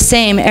loves you the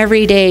same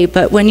every day,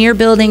 but when you're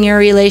building your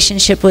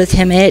relationship with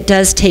Him, it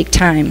does take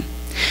time.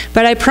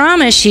 But I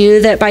promise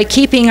you that by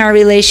keeping our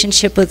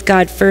relationship with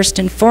God first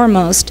and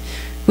foremost,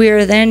 we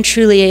are then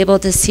truly able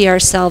to see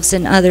ourselves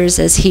and others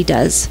as He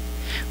does.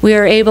 We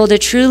are able to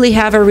truly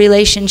have a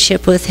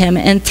relationship with Him,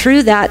 and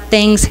through that,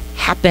 things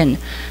happen.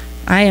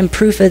 I am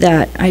proof of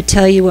that. I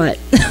tell you what.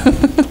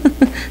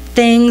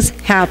 Things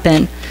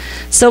happen.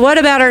 So what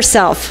about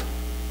ourselves?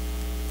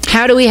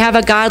 How do we have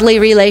a godly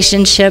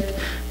relationship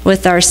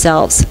with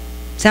ourselves?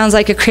 Sounds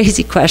like a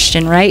crazy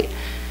question, right?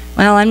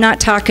 Well, I'm not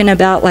talking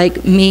about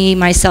like me,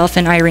 myself,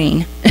 and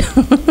Irene.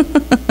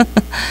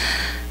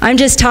 I'm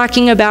just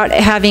talking about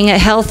having a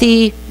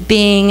healthy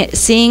being,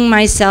 seeing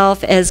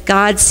myself as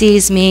God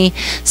sees me,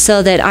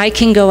 so that I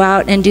can go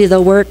out and do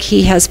the work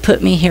He has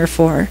put me here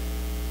for.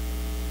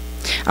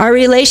 Our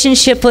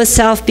relationship with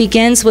self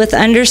begins with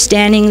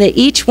understanding that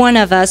each one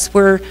of us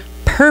were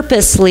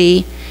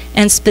purposely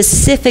and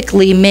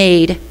specifically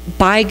made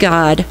by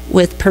God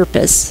with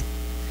purpose.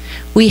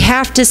 We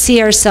have to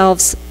see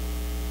ourselves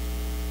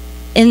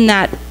in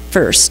that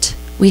first.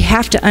 We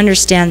have to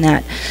understand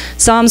that.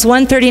 Psalms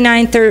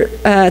 139,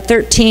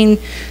 13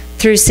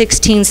 through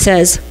 16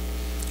 says,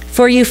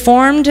 "For you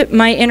formed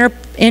my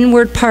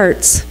inward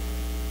parts.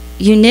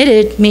 You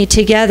knitted me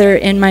together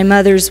in my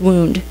mother's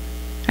wound.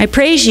 I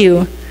praise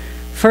you,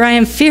 for I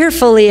am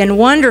fearfully and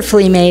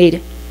wonderfully made.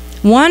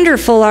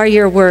 Wonderful are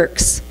your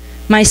works.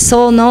 My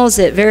soul knows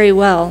it very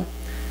well.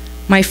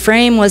 My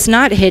frame was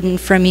not hidden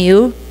from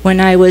you when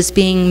I was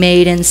being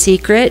made in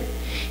secret,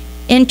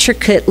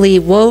 intricately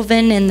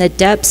woven in the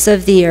depths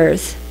of the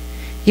earth.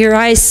 Your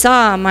eyes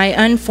saw my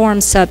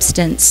unformed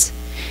substance.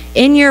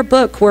 In your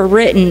book were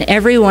written,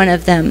 every one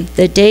of them,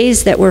 the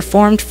days that were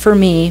formed for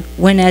me,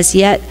 when as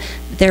yet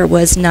there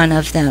was none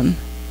of them."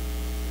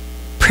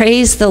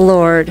 Praise the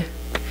Lord.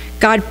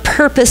 God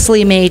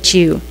purposely made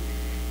you.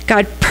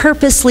 God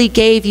purposely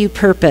gave you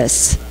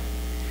purpose.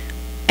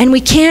 And we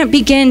can't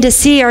begin to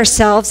see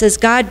ourselves as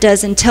God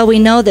does until we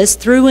know this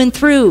through and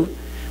through.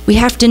 We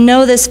have to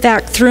know this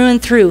fact through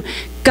and through.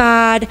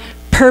 God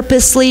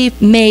purposely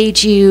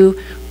made you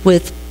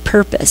with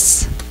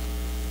purpose.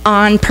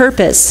 On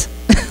purpose.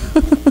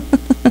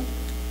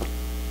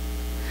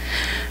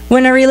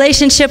 When a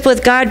relationship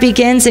with God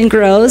begins and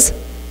grows,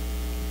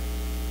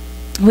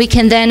 we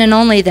can then and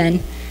only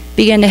then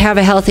begin to have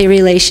a healthy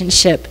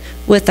relationship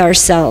with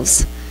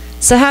ourselves.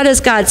 So how does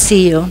God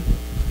see you?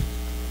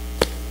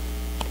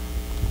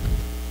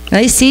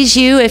 Well, He sees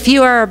you, if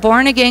you are a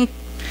born-again,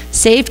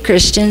 saved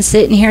Christian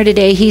sitting here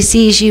today, He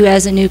sees you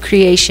as a new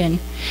creation.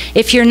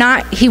 If you're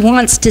not, He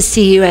wants to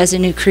see you as a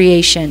new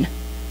creation.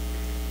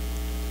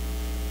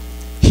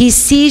 He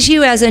sees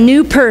you as a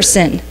new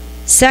person.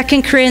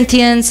 2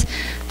 Corinthians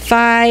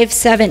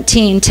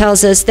 5:17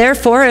 tells us,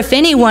 "Therefore, if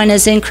anyone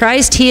is in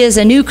Christ, he is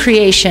a new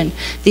creation.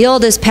 The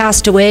old has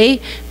passed away.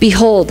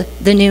 Behold,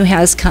 the new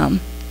has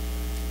come."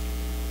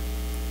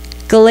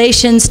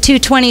 Galatians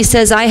 2:20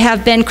 says, "I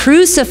have been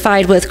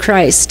crucified with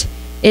Christ.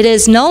 It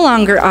is no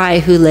longer I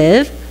who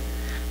live,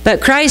 but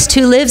Christ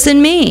who lives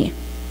in me.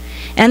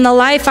 And the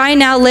life I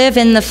now live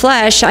in the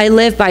flesh, I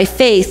live by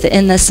faith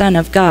in the Son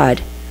of God,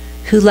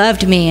 who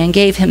loved me and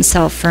gave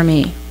Himself for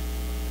me."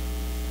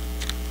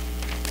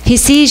 He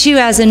sees you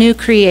as a new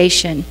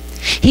creation.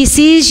 He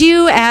sees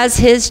you as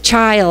His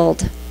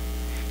child.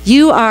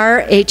 You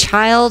are a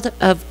child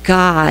of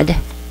God.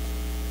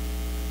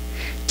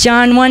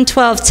 John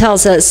 1:12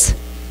 tells us,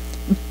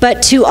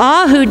 "But to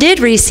all who did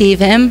receive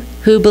Him,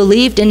 who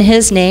believed in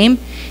His name,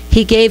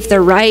 He gave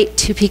the right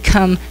to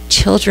become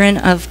children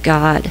of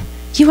God."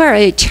 You are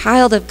a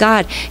child of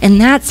God, and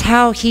that's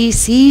how he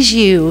sees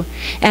you,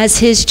 as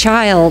his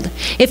child.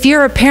 If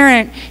you're a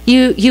parent,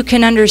 you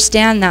can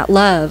understand that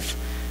love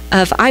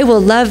of, I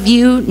will love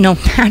you no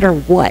matter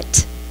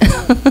what.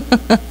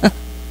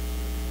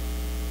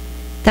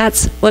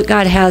 That's what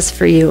God has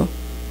for you.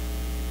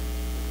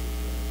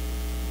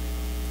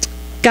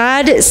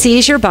 God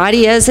sees your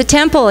body as a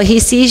temple. He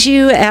sees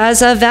you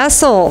as a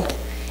vessel,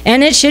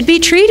 and it should be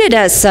treated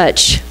as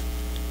such.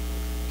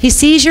 He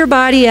sees your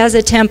body as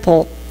a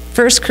temple.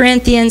 1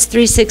 Corinthians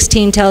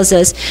 3:16 tells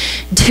us,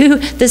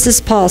 this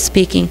is Paul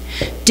speaking,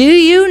 do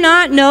you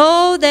not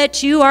know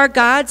that you are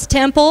God's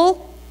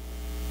temple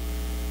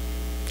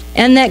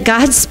and that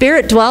God's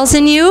Spirit dwells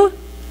in you?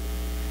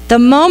 The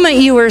moment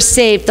you were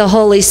saved, the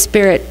Holy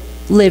Spirit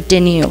lived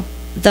in you.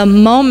 The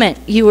moment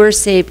you were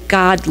saved,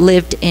 God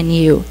lived in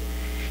you.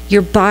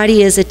 Your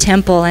body is a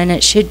temple, and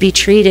it should be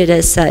treated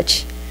as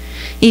such.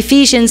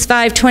 Ephesians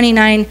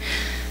 5:29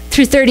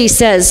 through 30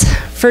 says,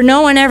 for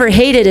no one ever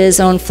hated his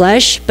own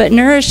flesh, but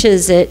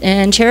nourishes it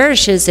and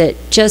cherishes it,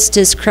 just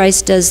as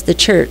Christ does the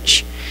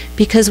church,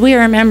 because we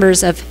are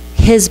members of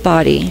his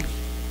body.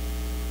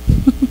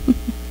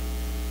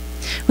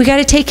 We got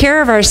to take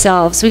care of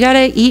ourselves. We got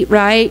to eat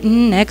right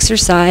and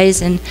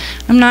exercise. And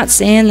I'm not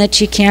saying that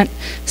you can't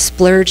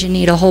splurge and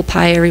eat a whole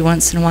pie every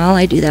once in a while.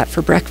 I do that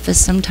for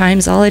breakfast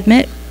sometimes, I'll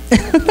admit.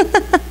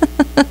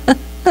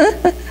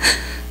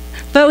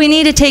 But we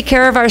need to take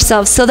care of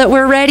ourselves so that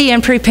we're ready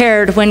and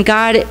prepared when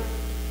God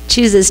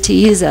chooses to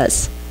use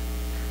us.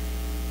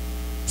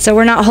 So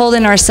we're not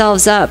holding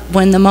ourselves up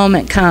when the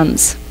moment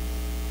comes.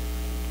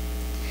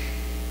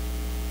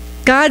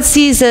 God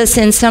sees us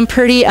in some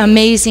pretty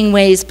amazing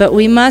ways, but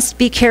we must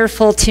be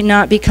careful to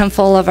not become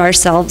full of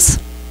ourselves.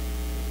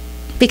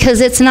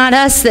 Because it's not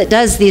us that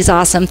does these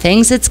awesome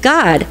things, it's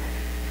God.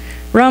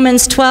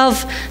 Romans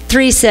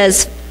 12:3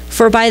 says,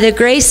 for by the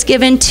grace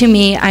given to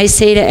me, I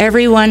say to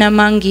everyone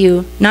among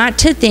you, not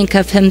to think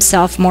of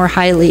himself more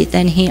highly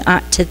than he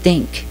ought to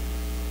think,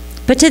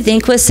 but to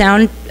think with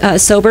sound,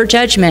 sober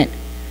judgment,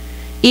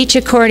 each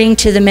according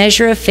to the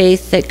measure of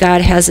faith that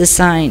God has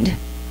assigned.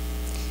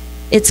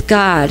 It's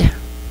God.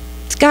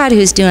 It's God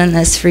who's doing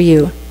this for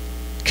you,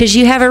 because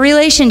you have a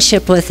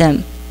relationship with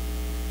him.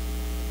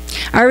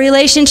 Our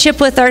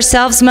relationship with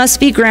ourselves must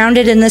be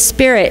grounded in the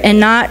Spirit and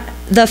not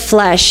the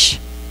flesh.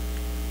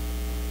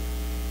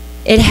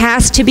 It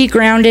has to be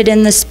grounded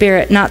in the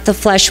Spirit, not the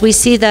flesh. We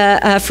see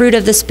the fruit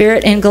of the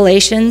Spirit in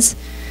Galatians.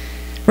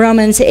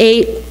 Romans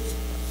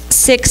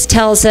 8:6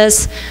 tells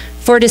us,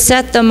 for to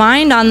set the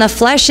mind on the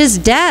flesh is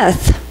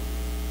death,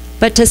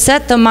 but to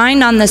set the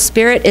mind on the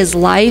Spirit is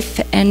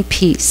life and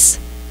peace.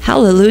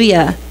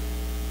 Hallelujah.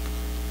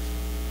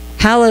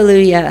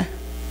 Hallelujah.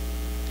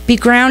 Be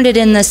grounded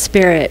in the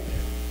Spirit,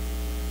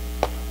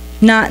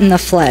 not in the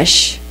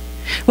flesh.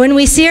 When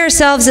we see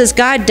ourselves as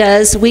God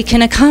does, we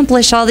can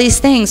accomplish all these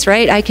things,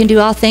 right? I can do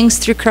all things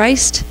through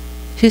Christ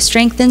who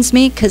strengthens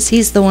me, because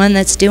he's the one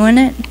that's doing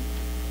it.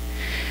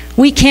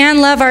 We can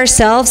love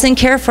ourselves and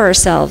care for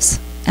ourselves.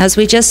 As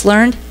we just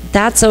learned,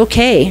 that's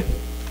okay.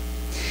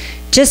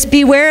 Just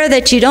beware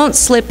that you don't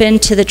slip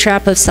into the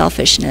trap of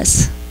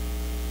selfishness.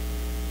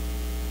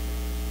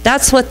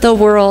 That's what the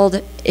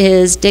world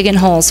is digging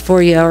holes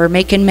for you, or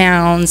making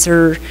mounds,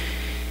 or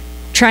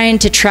trying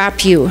to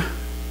trap you.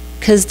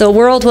 Because the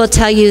world will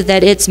tell you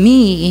that it's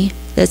me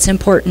that's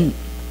important.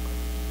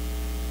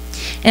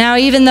 Now,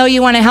 even though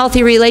you want a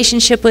healthy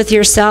relationship with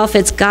yourself,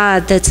 it's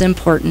God that's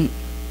important.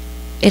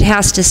 It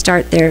has to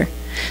start there.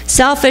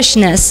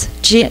 Selfishness,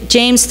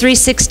 James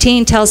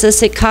 3:16 tells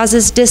us it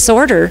causes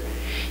disorder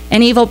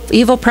and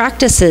evil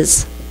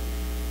practices.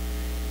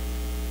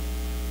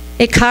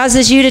 It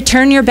causes you to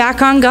turn your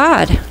back on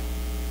God,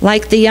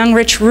 like the young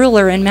rich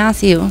ruler in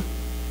Matthew.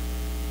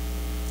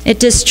 It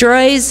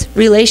destroys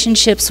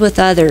relationships with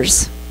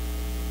others.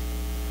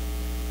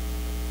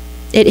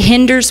 It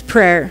hinders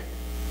prayer.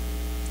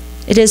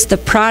 It is the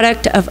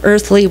product of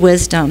earthly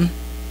wisdom.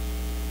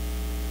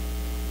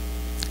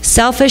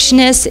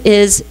 Selfishness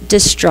is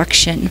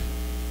destruction.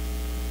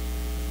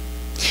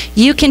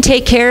 You can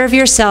take care of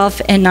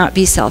yourself and not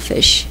be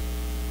selfish.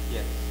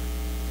 Yes.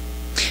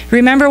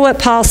 Remember what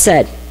Paul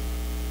said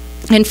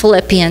in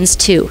Philippians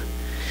 2.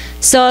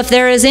 So if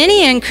there is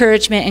any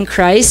encouragement in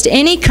Christ,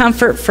 any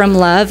comfort from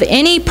love,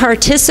 any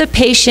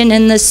participation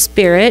in the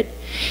Spirit,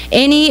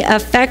 any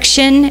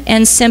affection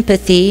and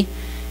sympathy,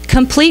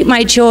 complete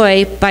my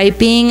joy by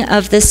being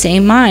of the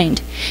same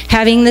mind,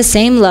 having the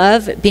same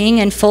love, being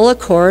in full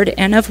accord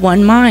and of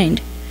one mind.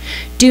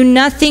 Do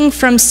nothing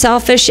from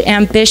selfish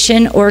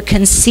ambition or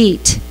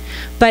conceit,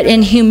 but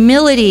in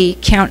humility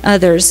count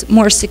others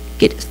more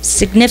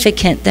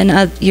significant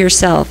than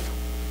yourself.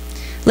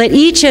 Let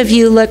each of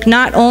you look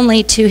not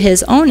only to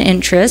his own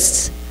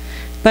interests,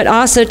 but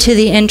also to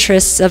the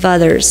interests of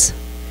others.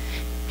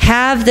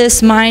 Have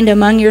this mind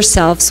among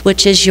yourselves,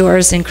 which is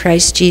yours in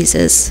Christ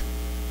Jesus.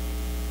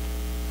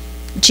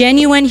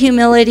 Genuine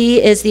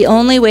humility is the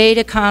only way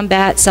to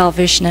combat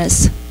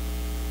selfishness.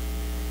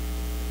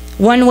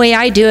 One way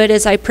I do it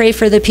is I pray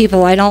for the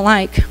people I don't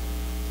like.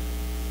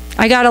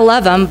 I got to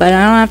love them, but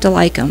I don't have to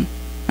like them.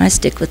 I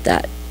stick with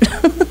that.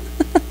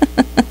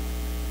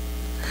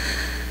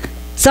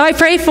 So I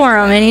pray for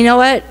them, and you know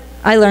what?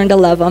 I learned to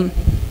love them.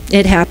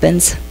 It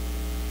happens.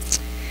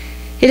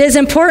 It is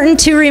important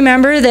to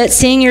remember that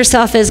seeing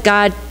yourself as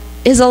God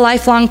is a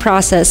lifelong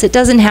process. It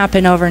doesn't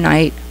happen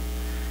overnight.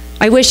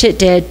 I wish it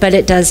did, but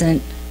it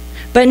doesn't.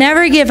 But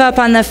never give up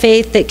on the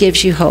faith that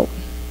gives you hope.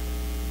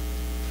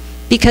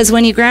 Because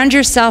when you ground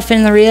yourself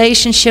in the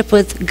relationship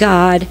with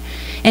God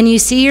and you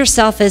see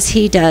yourself as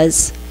He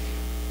does,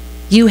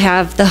 you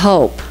have the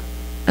hope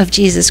of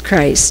Jesus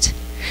Christ.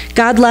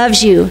 God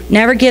loves you,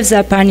 never gives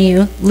up on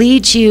you,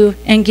 leads you,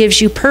 and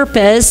gives you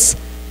purpose,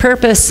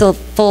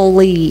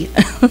 purposefully.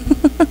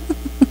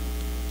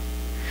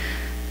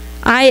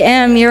 I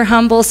am your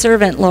humble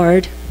servant,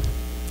 Lord.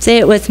 Say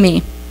it with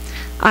me.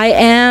 I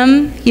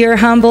am your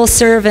humble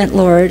servant,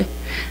 Lord.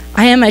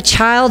 I am a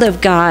child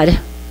of God.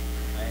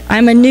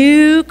 I'm a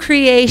new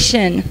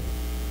creation.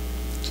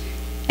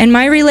 And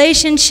my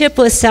relationship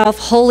with self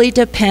wholly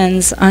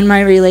depends on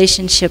my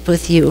relationship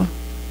with you.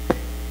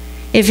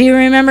 If you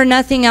remember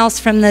nothing else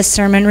from this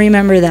sermon,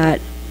 remember that.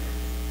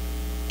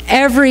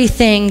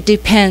 Everything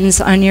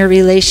depends on your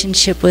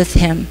relationship with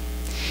Him.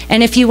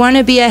 And if you want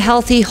to be a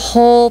healthy,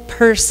 whole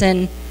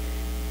person,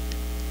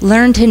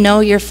 learn to know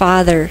your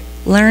Father.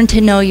 Learn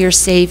to know your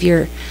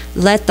Savior.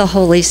 Let the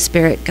Holy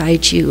Spirit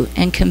guide you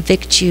and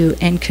convict you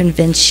and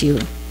convince you.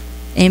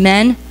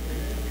 Amen?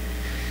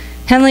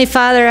 Heavenly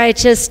Father, I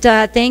just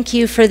thank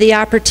you for the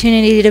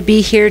opportunity to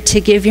be here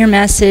to give your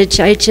message.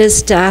 I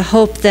just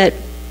hope that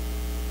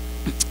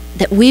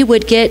we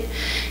would get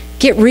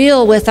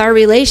real with our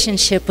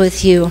relationship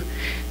with you,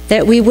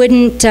 that we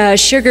wouldn't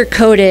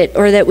sugarcoat it,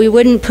 or that we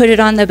wouldn't put it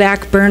on the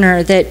back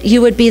burner, that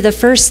you would be the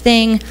first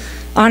thing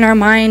on our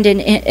mind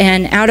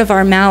and out of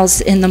our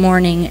mouths in the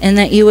morning, and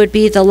that you would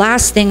be the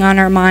last thing on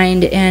our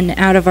mind and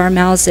out of our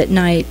mouths at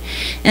night,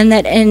 and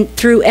that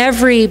through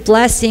every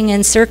blessing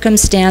and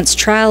circumstance,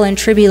 trial and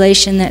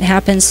tribulation that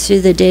happens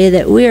through the day,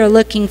 that we are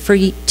looking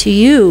to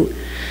you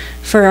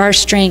for our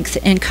strength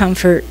and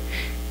comfort,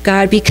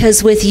 God,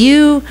 because with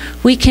you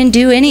we can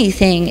do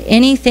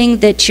anything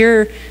that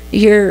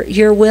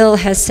your will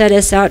has set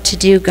us out to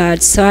do,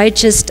 God. So I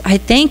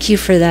thank you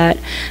for that.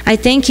 I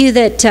thank you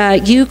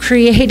that you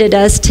created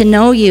us to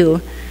know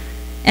you,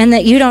 and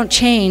that you don't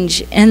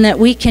change, and that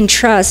we can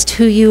trust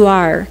who you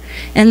are,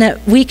 and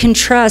that we can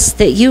trust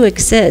that you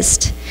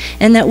exist,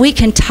 and that we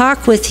can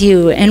talk with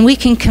you, and we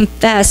can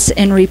confess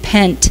and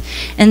repent,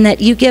 and that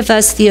you give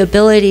us the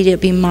ability to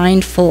be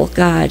mindful,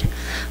 God.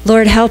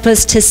 Lord, help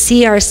us to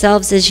see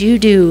ourselves as you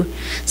do,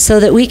 so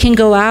that we can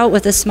go out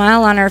with a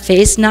smile on our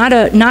face, not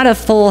a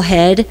full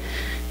head,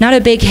 not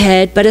a big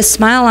head, but a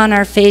smile on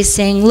our face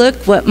saying,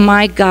 look what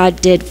my God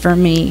did for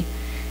me,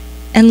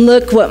 and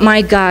look what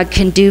my God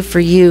can do for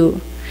you.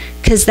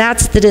 Because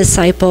that's the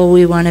disciple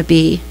we want to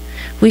be.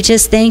 We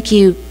just thank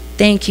you,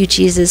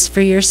 Jesus, for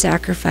your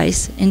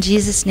sacrifice. In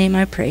Jesus' name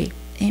I pray.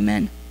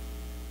 Amen.